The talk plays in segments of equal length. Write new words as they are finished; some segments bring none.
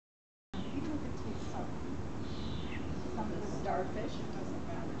it doesn't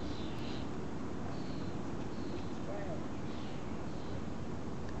matter.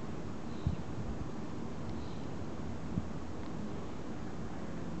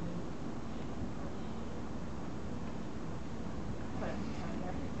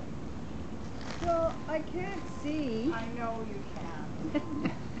 Well, I can't see. I know you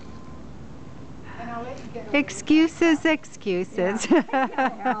can. And I'll let you get away Excuses, excuses.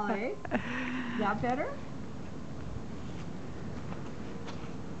 Yeah. Is that better?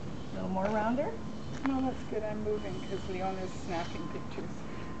 A little more rounder? No, that's good. I'm moving because Leona's snapping pictures.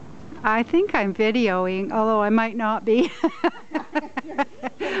 I think I'm videoing, although I might not be.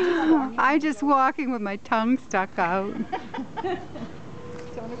 I'm just walking with my tongue stuck out.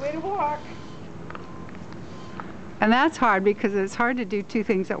 It's the only way to walk. And that's hard because it's hard to do two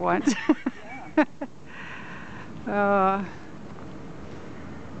things at once.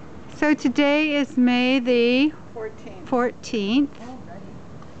 So today is May the 14th.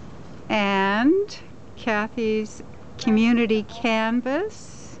 And Kathy's community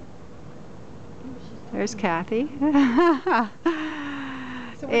canvas. There's Kathy.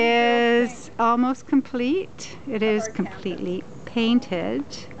 So is almost complete. It is completely painted.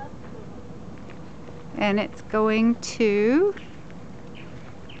 And it's going to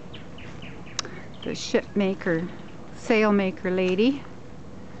the shipmaker, sailmaker lady.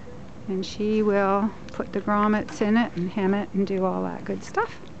 And she will put the grommets in it and hem it and do all that good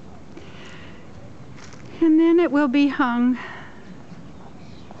stuff. And then it will be hung.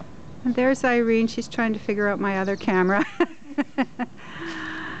 And there's Irene. She's trying to figure out my other camera.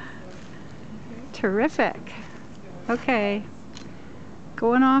 Terrific. Okay.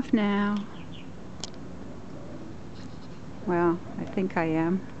 Going off now. Well, I think I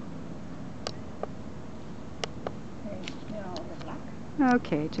am.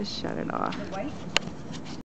 Okay, just shut it off.